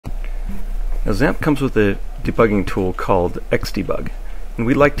Now XAMPP comes with a debugging tool called Xdebug, and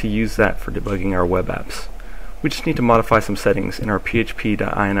we like to use that for debugging our web apps. We just need to modify some settings in our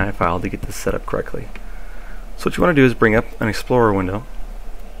php.ini file to get this set up correctly. So what you want to do is bring up an Explorer window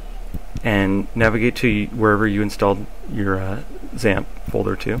and navigate to wherever you installed your XAMPP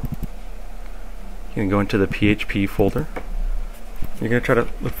folder to. You can go into the PHP folder. You're going to try to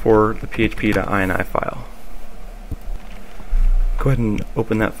look for the php.ini file. Go ahead and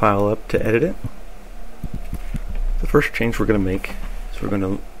open that file up to edit it. The first change we're going to make is we're going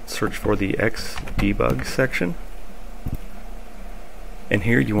to search for the Xdebug section. And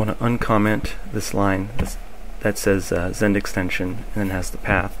here you want to uncomment this line that says Zend extension and then has the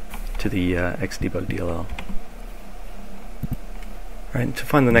path to the Xdebug DLL. Alright, to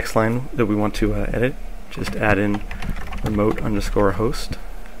find the next line that we want to edit, just add in remote_host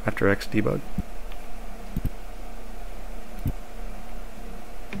after Xdebug.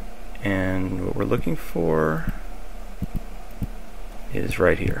 And what we're looking for is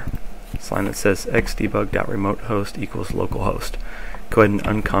right here. This line that says xdebug.remotehost equals localhost. Go ahead and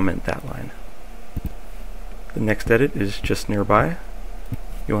uncomment that line. The next edit is just nearby.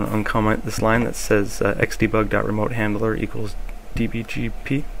 You want to uncomment this line that says xdebug.remotehandler equals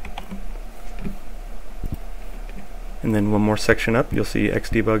dbgp. And then one more section up, you'll see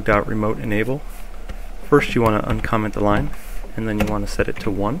xdebug.remote_enable. First you want to uncomment the line, and then you want to set it to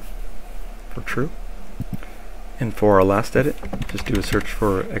 1 for true. And for our last edit, just do a search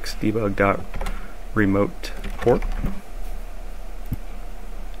for xdebug.remote_port.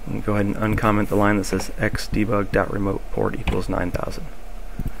 And go ahead and uncomment the line that says xdebug.remote_port equals 9000.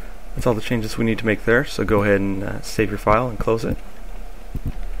 That's all the changes we need to make there, so go ahead and save your file and close it.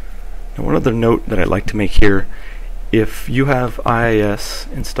 Now one other note that I'd like to make here, if you have IIS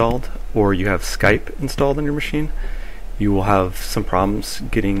installed or you have Skype installed on your machine, you will have some problems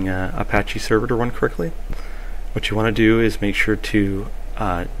getting Apache server to run correctly. What you want to do is make sure to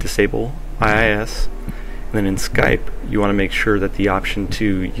disable IIS, and then in Skype you want to make sure that the option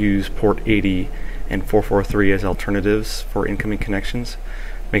to use port 80 and 443 as alternatives for incoming connections,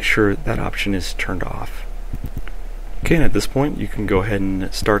 make sure that option is turned off. Okay, and at this point you can go ahead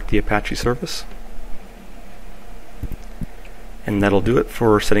and start the Apache service. And that'll do it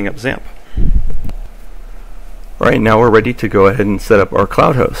for setting up XAMPP. Alright, now we're ready to go ahead and set up our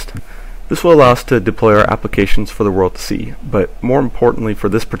cloud host. This will allow us to deploy our applications for the world to see, but more importantly for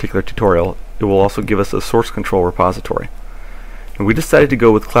this particular tutorial, it will also give us a source control repository. And we decided to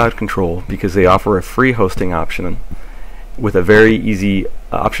go with Cloud Control because they offer a free hosting option with a very easy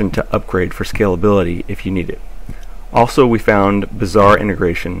option to upgrade for scalability if you need it. Also, we found Bazaar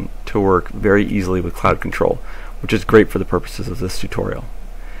integration to work very easily with Cloud Control, which is great for the purposes of this tutorial.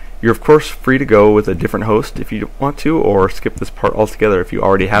 You're of course free to go with a different host if you want to, or skip this part altogether if you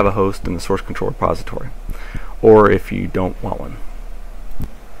already have a host in the source control repository, or if you don't want one.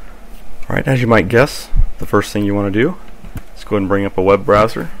 Alright, as you might guess, the first thing you want to do is go ahead and bring up a web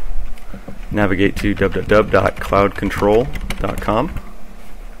browser, navigate to www.cloudcontrol.com,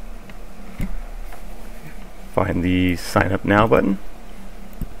 find the Sign Up Now button.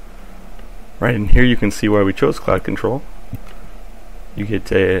 Right, and here you can see why we chose Cloud Control. You get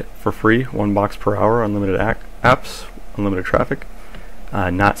for free 1 box per hour, unlimited apps, unlimited traffic.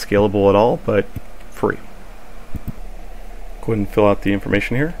 Not scalable at all, but free. Go ahead and fill out the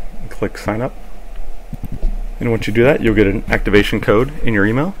information here and click Sign Up. And once you do that, you'll get an activation code in your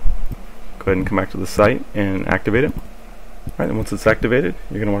email. Go ahead and come back to the site and activate it. Alright, and once it's activated,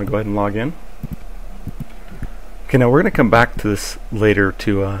 you're going to want to go ahead and log in. Okay, now we're going to come back to this later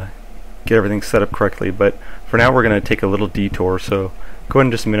to get everything set up correctly, but for now we're going to take a little detour, so go ahead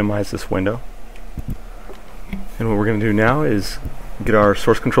and just minimize this window. And what we're going to do now is get our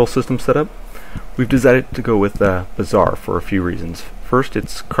source control system set up. We've decided to go with Bazaar for a few reasons. First,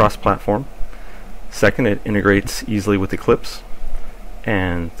 it's cross-platform. Second, it integrates easily with Eclipse.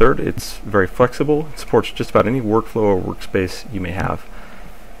 And third, it's very flexible. It supports just about any workflow or workspace you may have.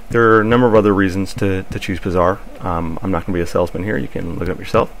 There are a number of other reasons to choose Bazaar. I'm not going to be a salesman here. You can look it up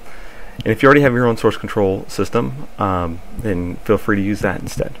yourself. And if you already have your own source control system, then feel free to use that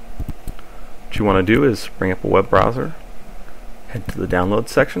instead. What you want to do is bring up a web browser, head to the download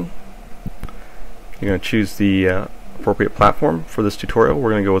section. You're going to choose the appropriate platform. For this tutorial, we're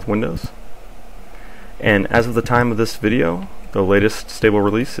going to go with Windows. And as of the time of this video, the latest stable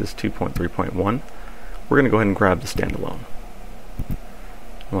release is 2.3.1. We're going to go ahead and grab the standalone.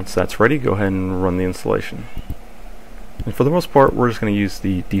 Once that's ready, go ahead and run the installation. And for the most part, we're just going to use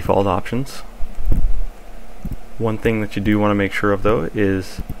the default options. One thing that you do want to make sure of, though,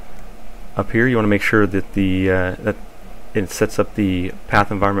 is up here you want to make sure that the it sets up the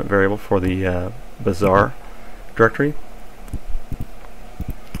path environment variable for the Bazaar directory,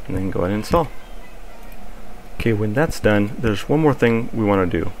 and then go ahead and install. Okay, when that's done, there's one more thing we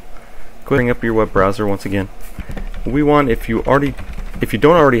want to do. Go ahead and bring up your web browser once again. We want, if you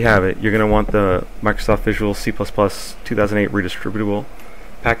don't already have it, you're going to want the Microsoft Visual C++ 2008 redistributable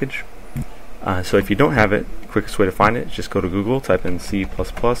package. So if you don't have it, the quickest way to find it is just go to Google, type in C++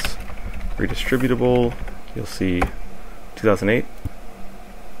 redistributable, you'll see 2008,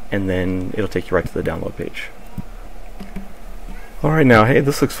 and then it'll take you right to the download page. Alright, now hey,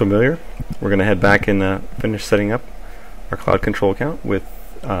 this looks familiar. We're going to head back and finish setting up our cloud control account with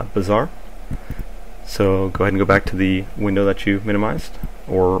Bazaar. So go ahead and go back to the window that you minimized,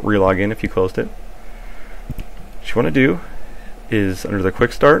 or relog in if you closed it. What you want to do is, under the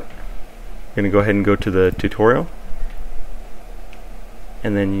quick start, you're going to go ahead and go to the tutorial,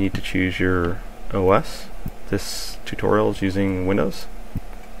 and then you need to choose your OS. This tutorial is using Windows.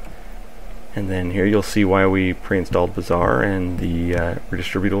 And then here you'll see why we pre-installed Bazaar and the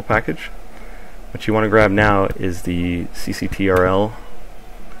redistributable package. What you want to grab now is the cctrl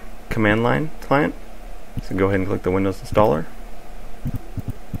command line client. So go ahead and click the Windows installer.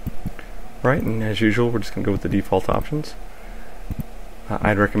 Right, and as usual, we're just going to go with the default options.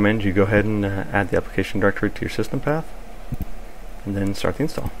 I'd recommend you go ahead and add the application directory to your system path, and then start the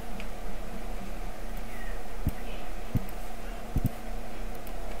install.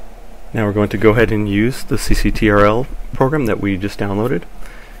 Now we're going to go ahead and use the cctrl program that we just downloaded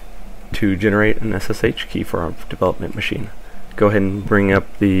to generate an SSH key for our development machine. Go ahead and bring up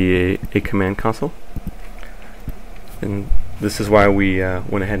the A command console. And this is why we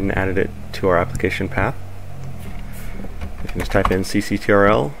went ahead and added it to our application path. You can just type in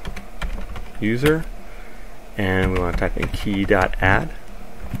cctrl user, and we want to type in key.add.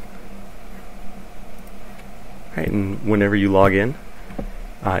 Right, and whenever you log in,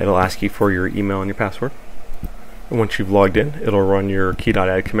 it'll ask you for your email and your password. And once you've logged in, it'll run your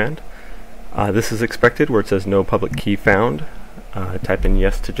key.add command. This is expected where it says no public key found. Type in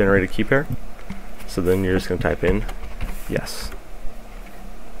yes to generate a key pair. So then you're just going to type in yes.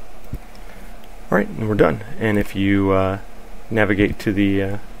 Alright, and we're done. And if you navigate to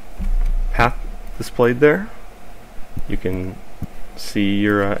the path displayed there, you can see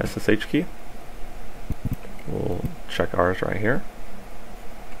your SSH key. We'll check ours right here.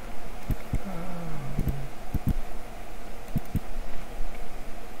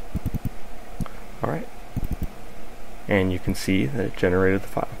 Alright, and you can see that it generated the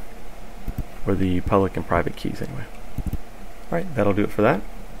file, or the public and private keys anyway. Alright, that'll do it for that.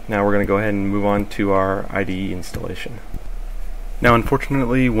 Now we're going to go ahead and move on to our IDE installation. Now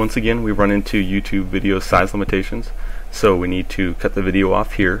unfortunately, once again, we run into YouTube video size limitations, so we need to cut the video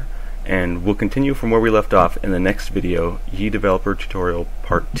off here, and we'll continue from where we left off in the next video, Yii Developer Tutorial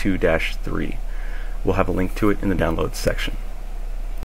Part 2-3. We'll have a link to it in the downloads section.